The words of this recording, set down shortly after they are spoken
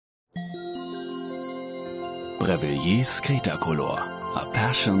Brevillier's Cretacolor, a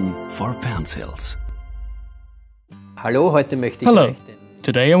passion for pencils. Hello,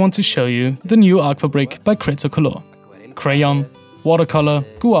 today I want to show you the new Aqua Brique by Cretacolor. Crayon, watercolor,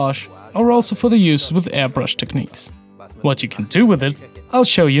 gouache are also for the use with airbrush techniques. What you can do with it, I'll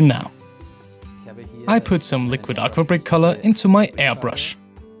show you now. I put some liquid Aqua Brique color into my airbrush.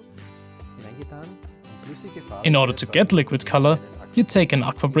 In order to get liquid color, you take an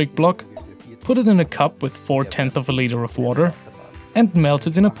Aqua Brique block, put it in a cup with 4/10 of a liter of water and melt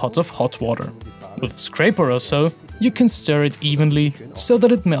it in a pot of hot water. With a scraper or so, you can stir it evenly so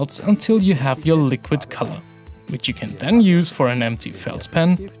that it melts until you have your liquid color, which you can then use for an empty felt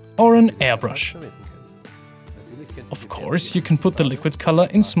pen or an airbrush. Of course, you can put the liquid color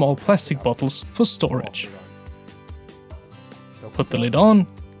in small plastic bottles for storage. Put the lid on,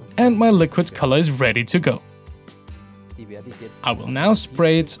 and my liquid color is ready to go. I will now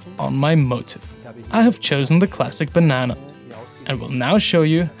spray it on my motif. I have chosen the classic banana and will now show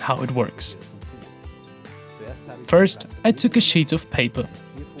you how it works. First, I took a sheet of paper,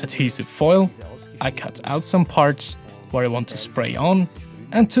 adhesive foil, I cut out some parts where I want to spray on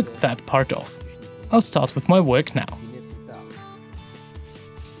and took that part off. I'll start with my work now.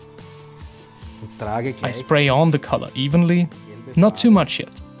 I spray on the color evenly, not too much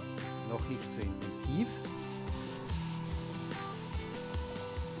yet.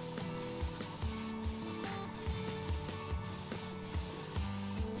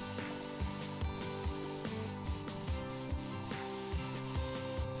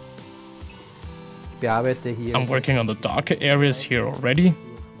 I'm working on the darker areas here already,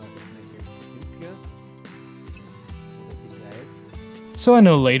 so I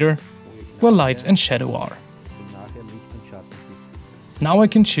know later where light and shadow are. Now I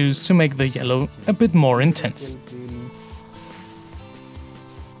can choose to make the yellow a bit more intense.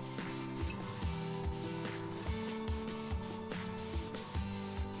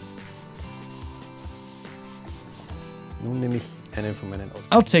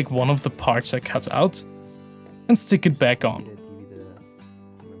 I'll take one of the parts I cut out and stick it back on.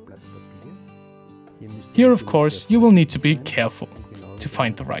 Here, of course, you will need to be careful to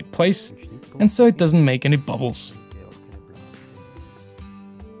find the right place and so it doesn't make any bubbles.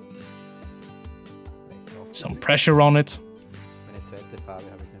 Some pressure on it.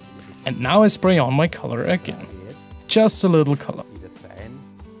 And now I spray on my color again. Just a little color.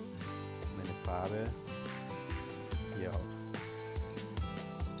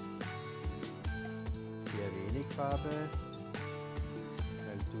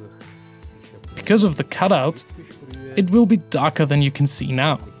 Because of the cutout, it will be darker than you can see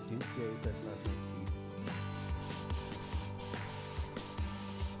now.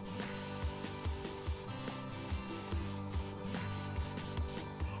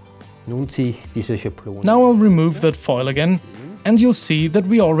 Now I'll remove that foil again, and you'll see that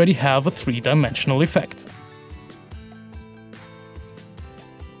we already have a three-dimensional effect.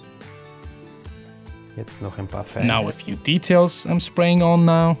 Now a few details I'm spraying on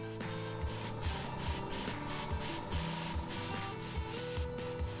now.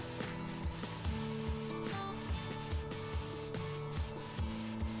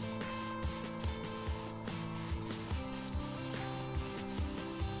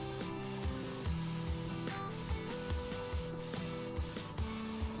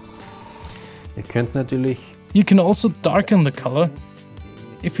 You can also darken the color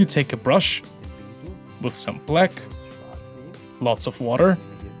if you take a brush with some black, lots of water,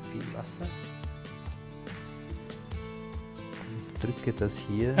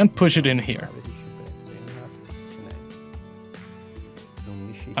 and push it in here.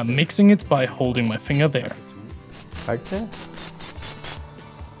 I'm mixing it by holding my finger there.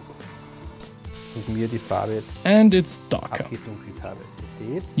 And it's darker.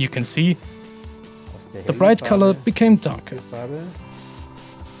 You can see the bright color became darker.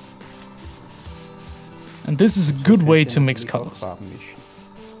 And this is a good way to mix colors.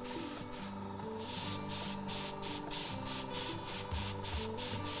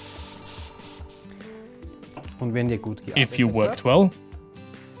 If you worked well,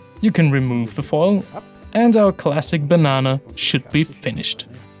 you can remove the foil and our classic banana should be finished.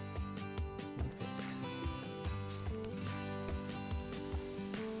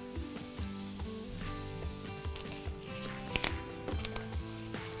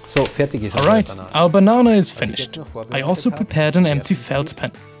 Alright, our banana is finished. I also prepared an empty felt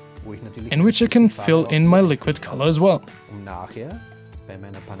pen, in which I can fill in my liquid color as well.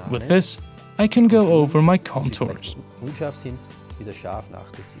 With this, I can go over my contours.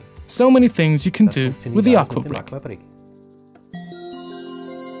 So many things you can do with the Aqua Brique.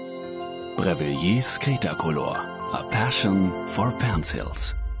 Brevillier's Cretacolor, a passion for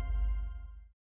pencils.